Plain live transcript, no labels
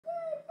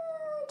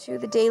To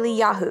the Daily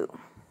Yahoo.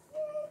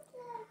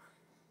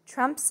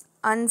 Trump's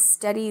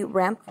unsteady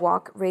ramp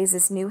walk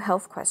raises new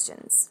health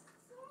questions.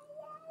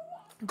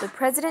 The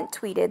president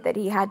tweeted that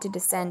he had to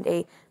descend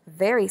a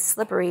very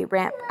slippery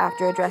ramp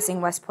after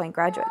addressing West Point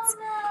graduates.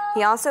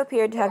 He also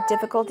appeared to have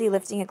difficulty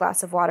lifting a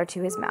glass of water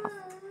to his mouth.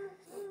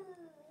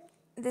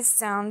 This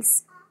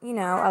sounds, a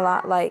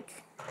lot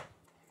like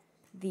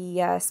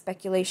the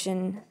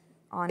speculation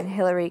on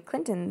Hillary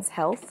Clinton's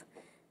health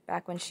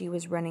back when she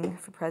was running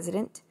for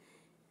president.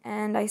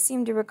 And I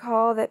seem to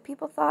recall that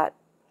people thought,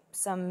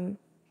 some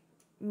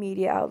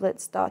media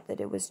outlets thought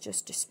that it was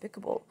just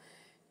despicable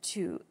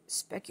to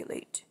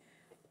speculate.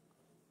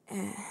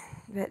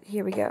 But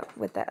here we go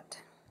with that.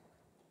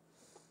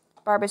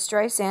 Barbra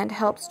Streisand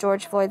helps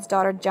George Floyd's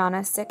daughter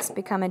Jana 6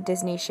 become a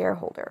Disney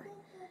shareholder.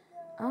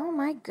 Oh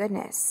my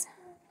goodness.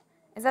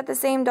 Is that the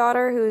same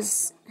daughter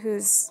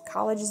whose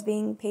college is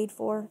being paid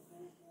for?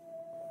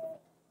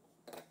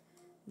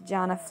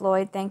 Jana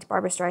Floyd thanked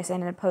Barbra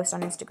Streisand in a post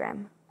on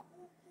Instagram.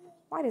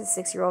 Why does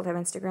a 6-year-old have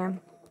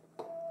Instagram?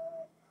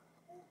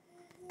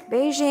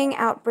 Beijing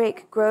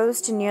outbreak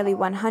grows to nearly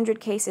 100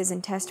 cases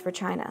in test for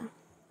China.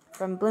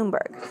 From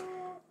Bloomberg.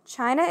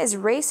 China is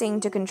racing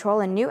to control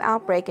a new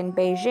outbreak in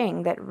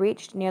Beijing that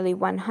reached nearly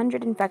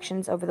 100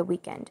 infections over the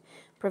weekend,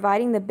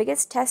 providing the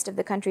biggest test of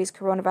the country's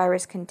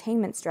coronavirus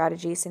containment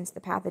strategy since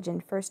the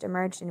pathogen first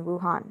emerged in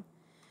Wuhan.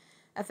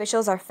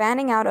 Officials are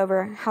fanning out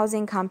over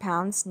housing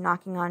compounds,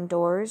 knocking on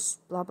doors,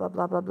 blah, blah,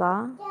 blah, blah,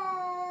 blah.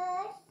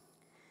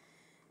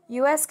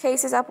 U.S.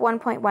 cases up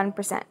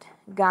 1.1%.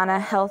 Ghana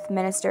health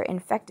minister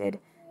infected.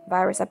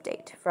 Virus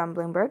update from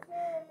Bloomberg.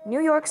 New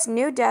York's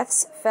new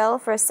deaths fell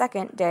for a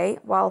second day,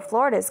 while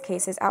Florida's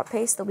cases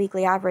outpaced the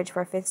weekly average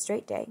for a 5th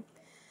straight day.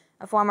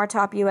 A former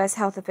top U.S.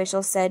 health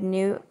official said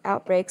new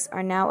outbreaks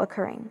are now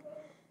occurring.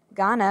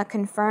 Ghana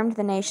confirmed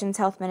the nation's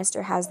health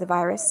minister has the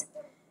virus.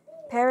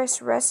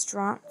 Paris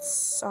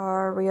restaurants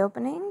are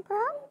reopening,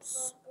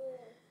 perhaps?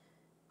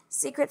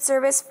 Secret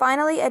Service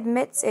finally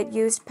admits it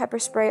used pepper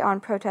spray on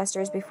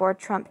protesters before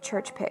Trump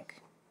church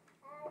pick.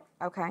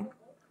 Okay.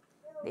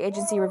 The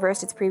agency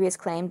reversed its previous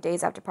claim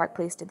days after Park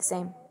Police did the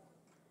same.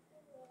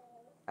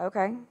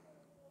 Okay.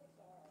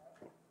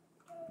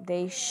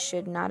 They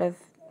should not have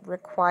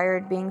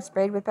required being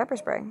sprayed with pepper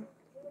spray.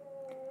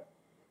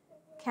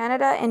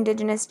 Canada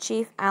Indigenous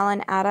Chief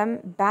Alan Adam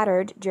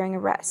battered during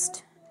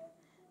arrest.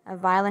 A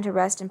violent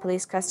arrest and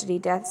police custody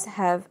deaths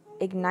have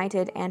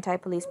ignited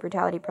anti-police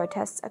brutality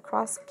protests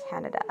across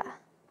Canada.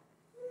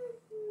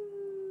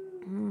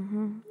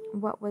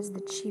 What was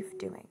the chief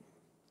doing?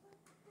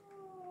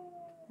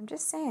 I'm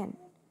just saying.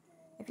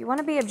 If you want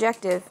to be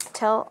objective,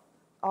 tell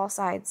all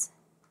sides.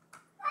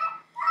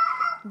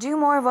 Do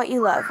more of what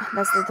you love.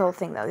 That's the whole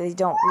thing, though. You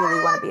don't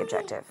really want to be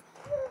objective.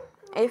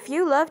 If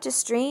you love to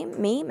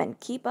stream, meme, and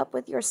keep up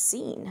with your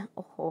scene,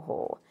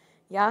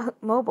 Yahoo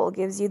Mobile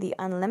gives you the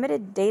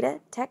unlimited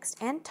data, text,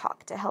 and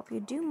talk to help you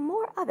do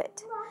more of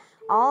it.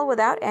 All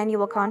without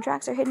annual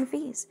contracts or hidden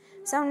fees.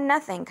 So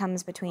nothing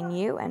comes between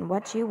you and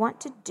what you want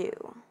to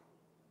do.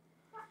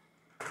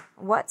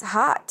 What's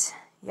hot?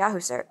 Yahoo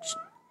search.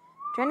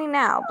 Trending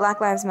now, Black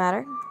Lives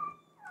Matter.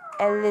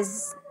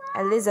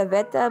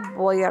 Elizaveta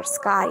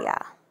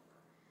Boyarskaya.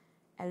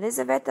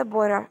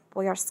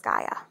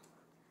 Boyarskaya.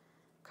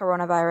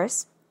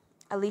 Coronavirus.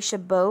 Alicia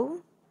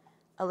Bowe.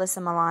 Alyssa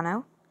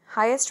Milano.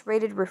 Highest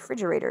rated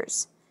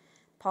refrigerators.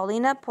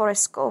 Paulina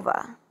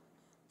Poreskova.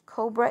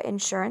 Cobra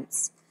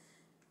Insurance.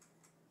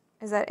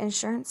 Is that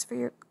insurance for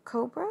your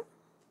Cobra?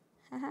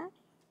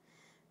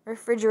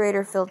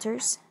 Refrigerator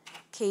filters.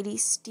 Katie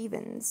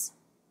Stevens.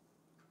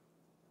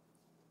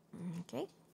 Okay.